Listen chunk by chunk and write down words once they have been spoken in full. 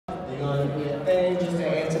gonna be a thing just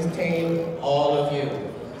to entertain all of you.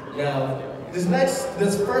 Now, this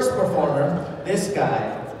first performer, this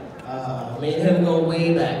guy, made him go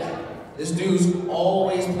way back. This dude's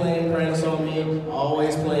always playing pranks on me,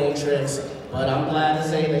 always playing tricks, but I'm glad to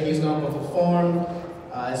say that he's gonna perform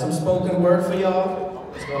some spoken word for y'all.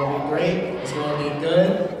 It's gonna be great, it's gonna be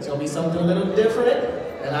good, it's gonna be something a little different,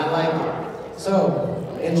 and I like it.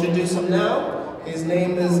 So, introduce him now. His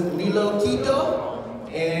name is Lelo Quito,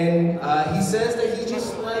 and he says that he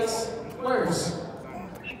just likes words.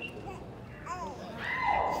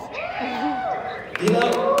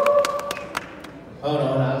 Lelo? Hold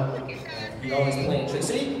on now. He always playing tricks.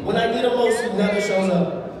 See, when I need him most, he never shows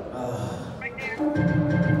up.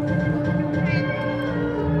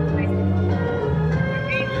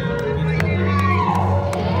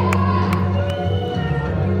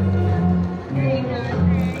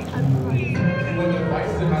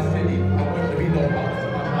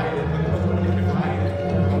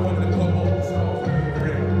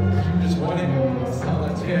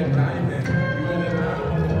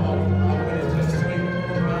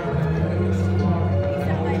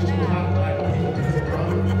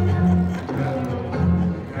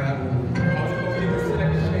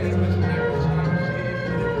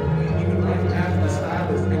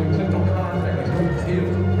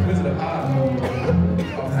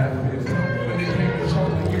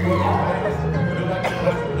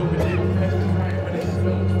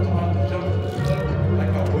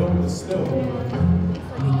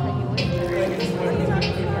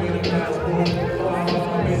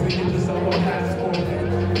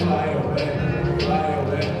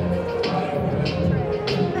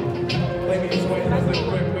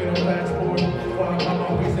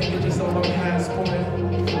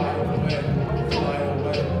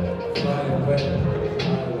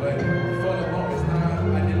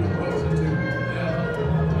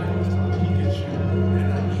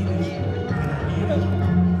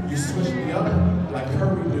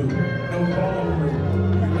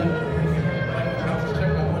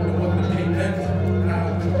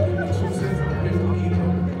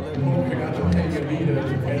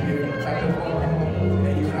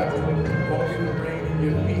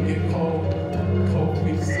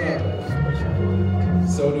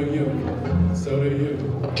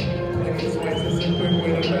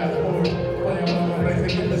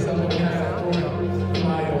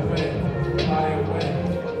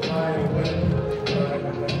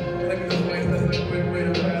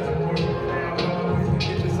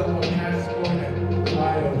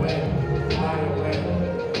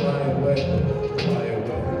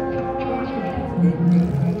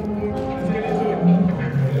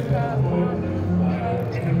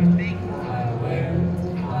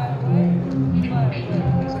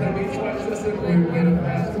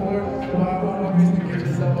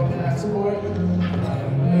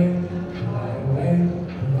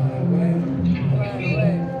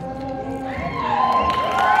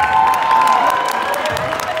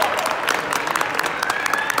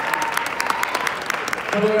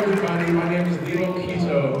 Hello everybody, my name is Lelo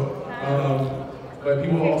Quito, but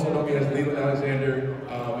people also know me as Lelo Alexander.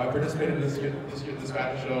 I participated in this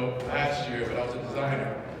fashion show last year, but I was a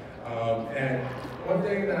designer. And one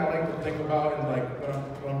thing that I like to think about, and like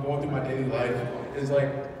when I'm going through my daily life, is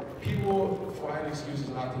like people find excuses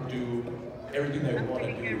not to do everything they want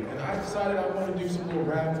to do. And I decided I want to do some little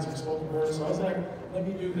rap and some spoken words, so I was like, let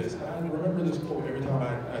me do this. And I remember this quote every time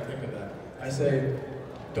I think of that. I say,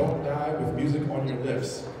 don't die with music on your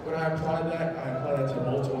lips. When I apply that to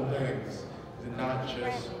multiple things, and not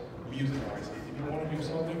just music, obviously. If you want to do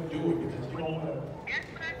something, do it, because you don't want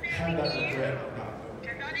to have that regret of not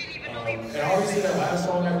doing it. And obviously that last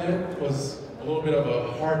song I did was a little bit of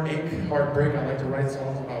a heartbreak. I like to write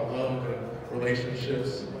songs about love and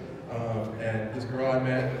relationships. And this girl I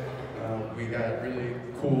met, we got really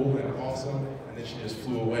cool and awesome, and then she just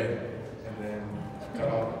flew away, and then cut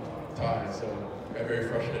off ties. So I got very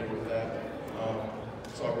frustrated with that.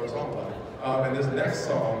 So I wrote a song about it. And this next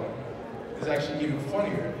song is actually even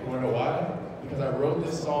funnier. You wanna know why? Because I wrote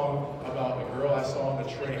this song about a girl I saw on the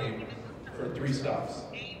train for 3 stops.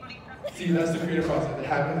 See, that's the creative process that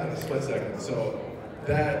happens in a split second. So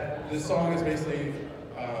this song is basically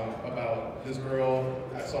about this girl.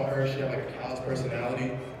 I saw her, she had like a callous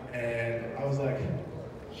personality, and I was like,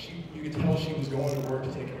 you could tell she was going to work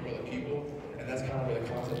to take care of other people, and that's kind of where the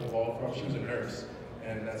concept evolved from. She was a nurse,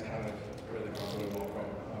 and that's kind of where the concept evolved from.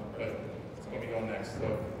 But it's going to be going next,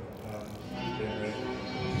 so get ready.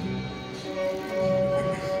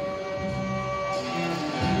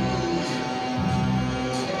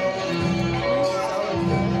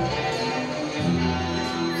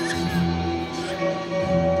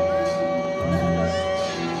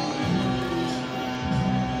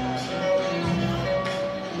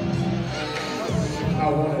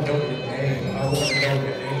 want to know your name. I want to know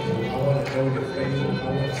your angel. I want to know your faith. I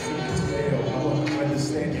want to see your smell. I want to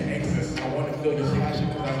understand your anger. I want to feel your passion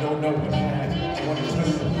because I don't know what passion. I want to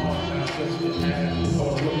touch the heart, not just your hand. I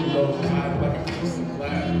want to look in those eyes like a piece of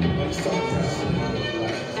glass, like something resting on the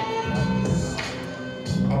glass.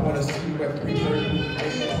 I want to see you at 3:30,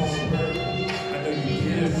 make your home work. I know you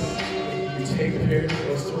give, you take care of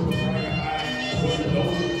those circles on your eyes. What are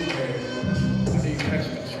those in your hair? I know you catch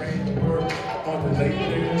the train to work. Are you late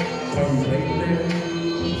there? Are you late there?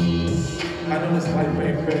 I know this life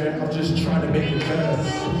ain't fair. I'm just trying to make it better.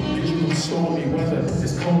 Get you in stormy weather.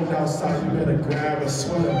 It's cold outside. You better grab a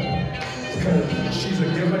sweater. Cause she's a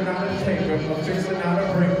giver, not a taker, a fixer, not a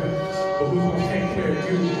breaker. But who's gonna take care of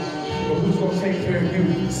you? But who's gonna take care of you?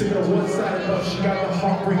 Sitting on one side of love, she got the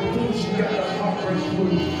heartbreak flu. She got the heartbreak flu.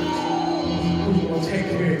 Who's gonna take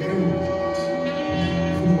care of you?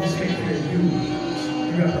 Who's gonna take care of you?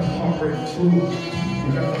 You got the heartbreak flu. You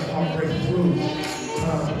got the heartbreak flu.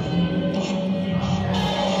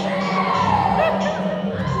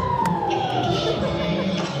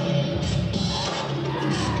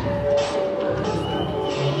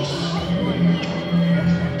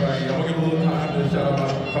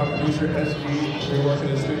 Producer SG, we're working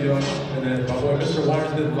in the studio, and then my boy Mr.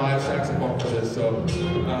 Waters did live saxophone for this, so I'd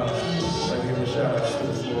like to give him a shout out for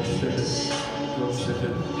this little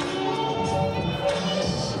snippet.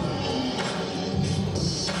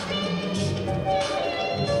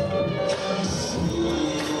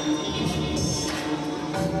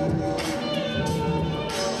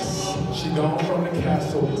 She gone from the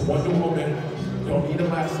castle, Wonder Woman. Don't need a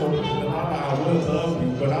lasso, I will love you,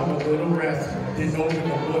 but I'm a little rascal. Didn't open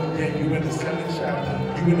the book yet, you in the 7th chapter,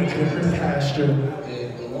 you in a different pasture.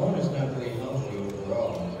 The Lord is not really helping you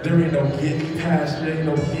overall. There ain't no getting past you, there ain't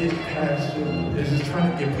no getting past you. It's just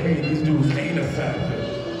trying to get paid, these dudes ain't a factor.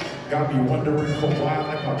 Got me wondering for why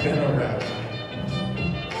like I've been a rapper.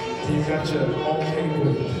 You got your own paper,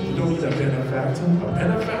 you don't need a benefactor. A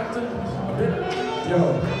benefactor? Yo.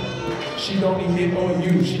 She don't even hit on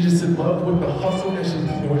you. She just in love with the hustle that she's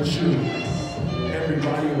doing with you.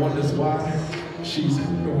 Everybody wonders why she's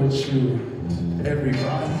doing with you.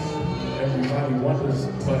 Everybody wonders,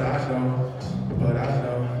 but I know.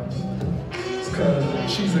 It's cause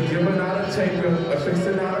she's a giver, not a taker, a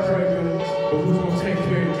fixer, not a breaker. But who's gonna take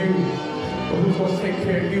care of you? But who's gonna take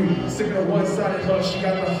care of you? Sick of one-sided love, she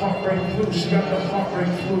got the heartbreak flu. She got the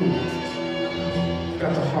heartbreak flu.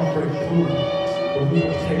 Got the heartbreak flu. But who's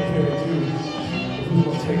gonna take care of you? Who's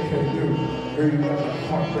gonna take care of you? Girl, you got the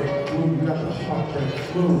heartbreak flu. You got the heartbreak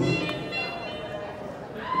flu.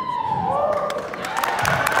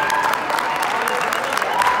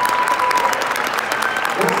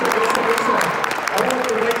 Listen. I want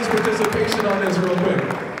the ladies' participation on this real quick.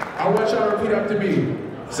 I want y'all to repeat after me.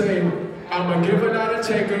 Say, I'm a giver, not a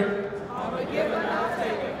taker. I'm a giver, not a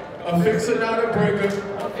taker. A fixer, not a breaker.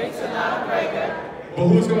 A fixer, not a breaker. But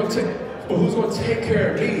who's gonna take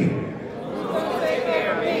care of me? Who's gonna take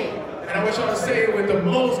care of me? And I want y'all to say it with the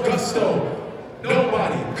most gusto.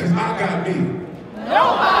 Nobody, because I got me.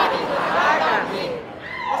 Nobody, because I got me.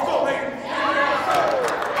 Let's go, ladies.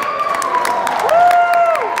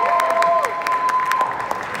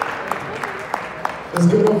 Let's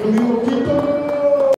get on for Lelo Quito.